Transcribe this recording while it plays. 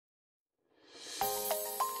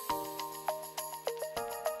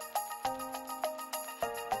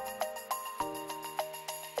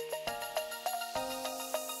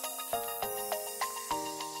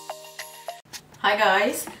Hi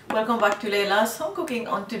guys, welcome back to Laila's Home Cooking.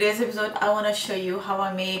 On today's episode I want to show you how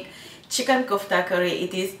I make chicken kofta curry.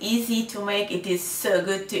 It is easy to make, it is so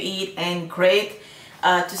good to eat and great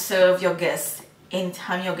to serve your guests.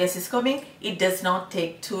 Anytime your guest is coming, it does not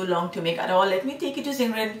take too long to make at all. Let me take you to the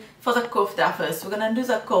ingredients for the kofta first. We're gonna do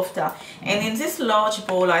the kofta, and in this large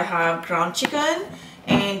bowl I have ground chicken,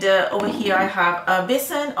 and over here I have a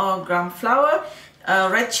besan or gram flour,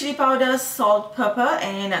 red chili powder, salt, pepper,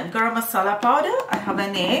 and garam masala powder. I have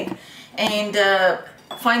an egg, and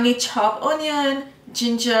finely chopped onion,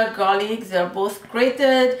 ginger, garlic. They're both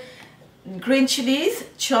grated. Green chillies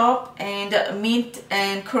chopped, and mint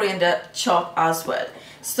and coriander chopped as well.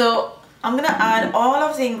 So I'm gonna add all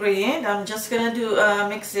of the ingredients. I'm just gonna do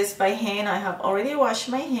mix this by hand. I have already washed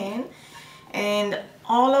my hand, and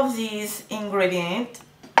all of these ingredients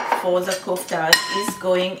for the koftas is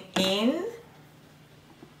going in.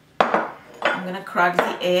 I'm gonna crack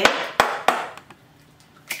the egg.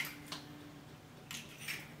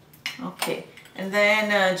 Okay, and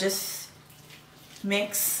then just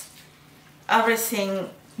mix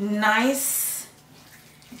everything nice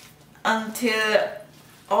until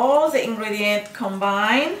all the ingredients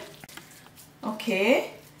combine.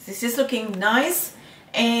 Okay, this is looking nice,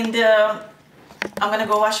 and I'm gonna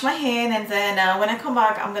go wash my hand, and then when I come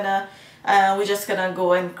back we're just gonna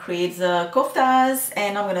go and create the koftas,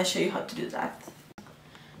 and I'm gonna show you how to do that.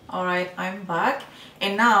 Alright, I'm back,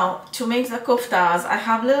 and now to make the koftas I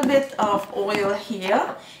have a little bit of oil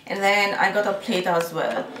here, and then I got a plate as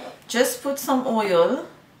well. Just put some oil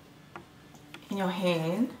in your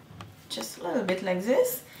hand, just a little bit like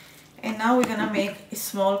this, and now we're gonna make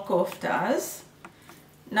small koftas.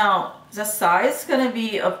 Now the size is gonna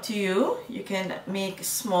be up to you. You can make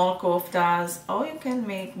small koftas, or you can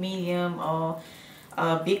make medium or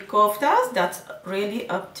big koftas. That's really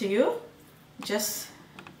up to you, just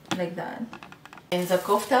like that. And the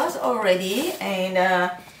koftas are ready,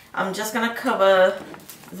 and I'm just gonna cover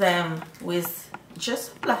them with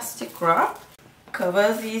just plastic wrap.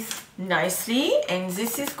 Cover these nicely, and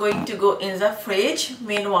this is going to go in the fridge.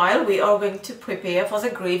 Meanwhile, we are going to prepare for the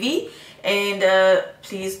gravy, and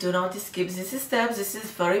please do not skip this step. This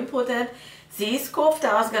is very important. These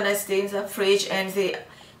koftas are gonna stay in the fridge, and they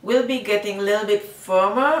will be getting a little bit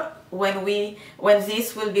firmer when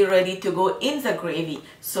this will be ready to go in the gravy.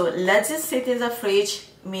 So let this sit in the fridge.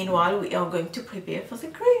 Meanwhile, we are going to prepare for the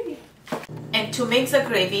gravy. And to make the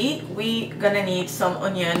gravy, we're gonna need some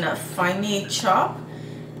onion finely chopped,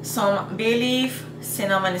 some bay leaf,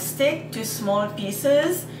 cinnamon stick, 2 small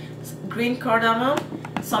pieces, green cardamom,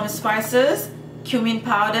 some spices, cumin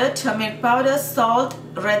powder, turmeric powder, salt,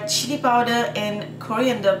 red chili powder, and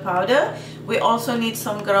coriander powder. We also need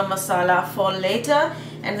some garam masala for later,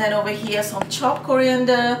 and then over here some chopped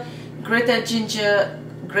coriander, grated ginger,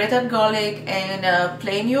 grated garlic, and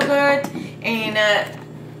plain yogurt, and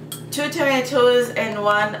 2 tomatoes and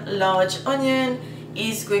 1 large onion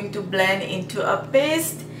is going to blend into a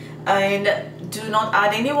paste. And do not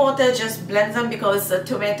add any water, just blend them, because the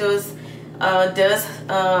tomatoes does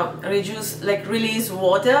release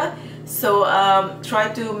water. So try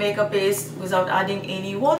to make a paste without adding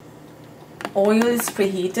any water. Oil is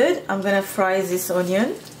preheated. I'm gonna fry this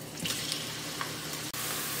onion.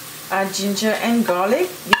 Add ginger and garlic.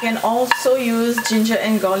 You can also use ginger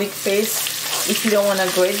and garlic paste if you don't want to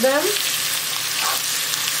grate them.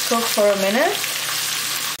 Cook for a minute.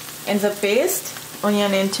 And the paste,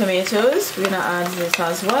 onion and tomatoes, we're gonna add this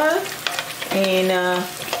as well. And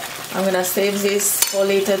I'm gonna save this for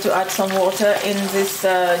later to add some water in this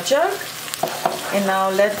jug. And now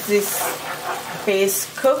let this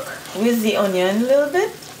paste cook with the onion a little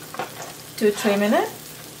bit, 2-3 minutes,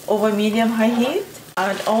 over medium-high heat.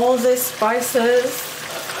 Add all the spices,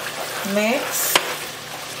 mix.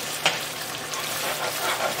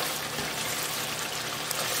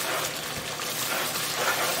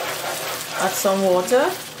 Add some water.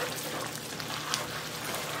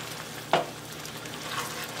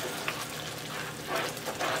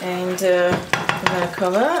 And I'm gonna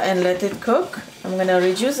cover and let it cook. I'm gonna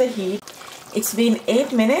reduce the heat. It's been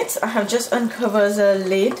 8 minutes. I have just uncovered the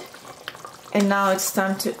lid, and now it's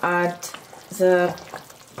time to add the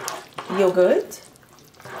yogurt,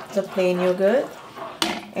 the plain yogurt,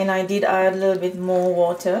 and I did add a little bit more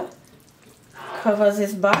water. Cover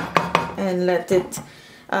this back and let it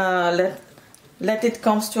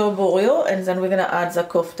comes to a boil, and then we're gonna add the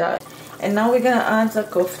kofta. And now we're gonna add the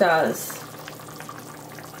koftas.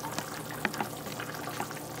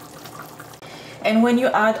 And when you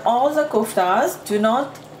add all the koftas, do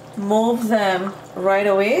not move them right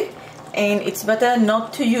away, and it's better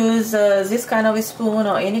not to use this kind of a spoon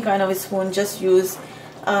or any kind of a spoon. Just use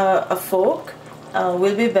a fork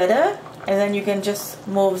will be better, and then you can just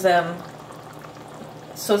move them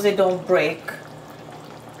so they don't break.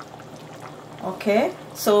 Okay,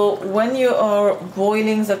 so when you are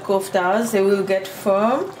boiling the koftas, they will get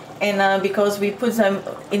firm, and because we put them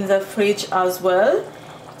in the fridge as well,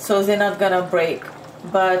 so they're not gonna break.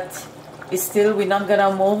 But still, we're not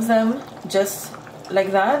gonna move them just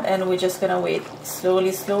like that, and we're just gonna wait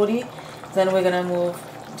slowly, then we're gonna move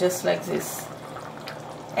just like this.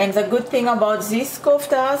 And the good thing about these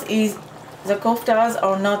koftas is the koftas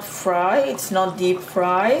are not fried, it's not deep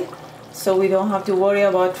fry, so we don't have to worry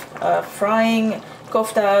about frying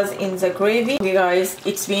koftas in the gravy. Okay guys,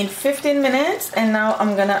 it's been 15 minutes, and now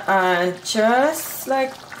I'm gonna add just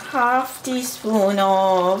like half teaspoon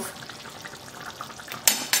of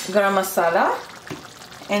garam masala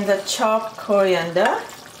and the chopped coriander.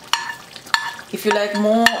 If you like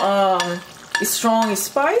more strong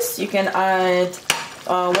spice, you can add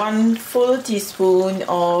 1 full teaspoon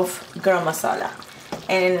of garam masala.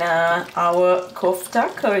 And our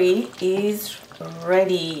kofta curry is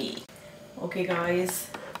ready. Okay guys,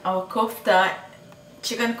 our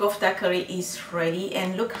chicken kofta curry is ready,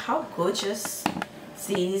 and look how gorgeous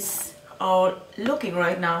these are looking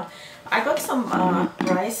right now. I got some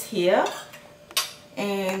rice here,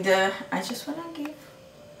 and I just wanna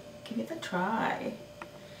give it a try.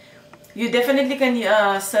 You definitely can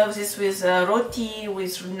serve this with roti,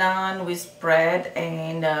 with naan, with bread,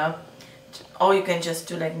 and or you can just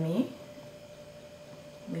do like me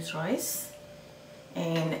with rice.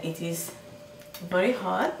 And it is very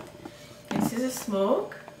hot. You can see the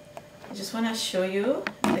smoke. I just want to show you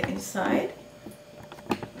the inside.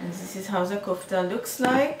 And this is how the kofta looks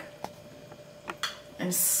like.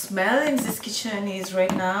 And smell in this kitchen is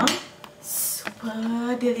right now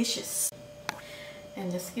super delicious.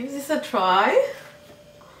 And let's give this a try.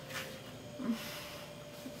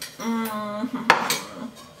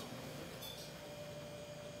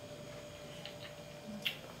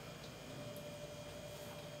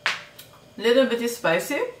 Little bit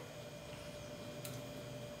spicy,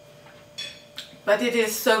 but it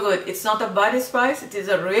is so good. It's not a bad spice, it is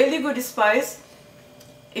a really good spice.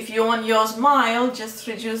 If you want yours mild, just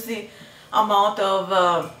reduce the amount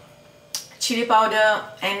of chili powder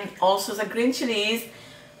and also the green chilies.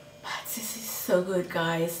 But this is so good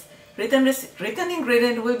guys. Written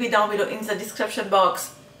ingredient will be down below in the description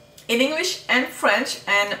box in English and French,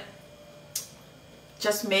 and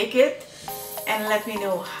just make it and let me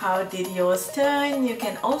know how did yours turn. You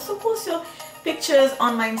can also post your pictures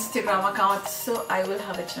on my Instagram account, so I will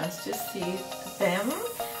have a chance to see them.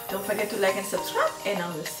 Don't forget to like and subscribe, and I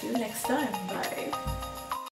will see you next time. Bye.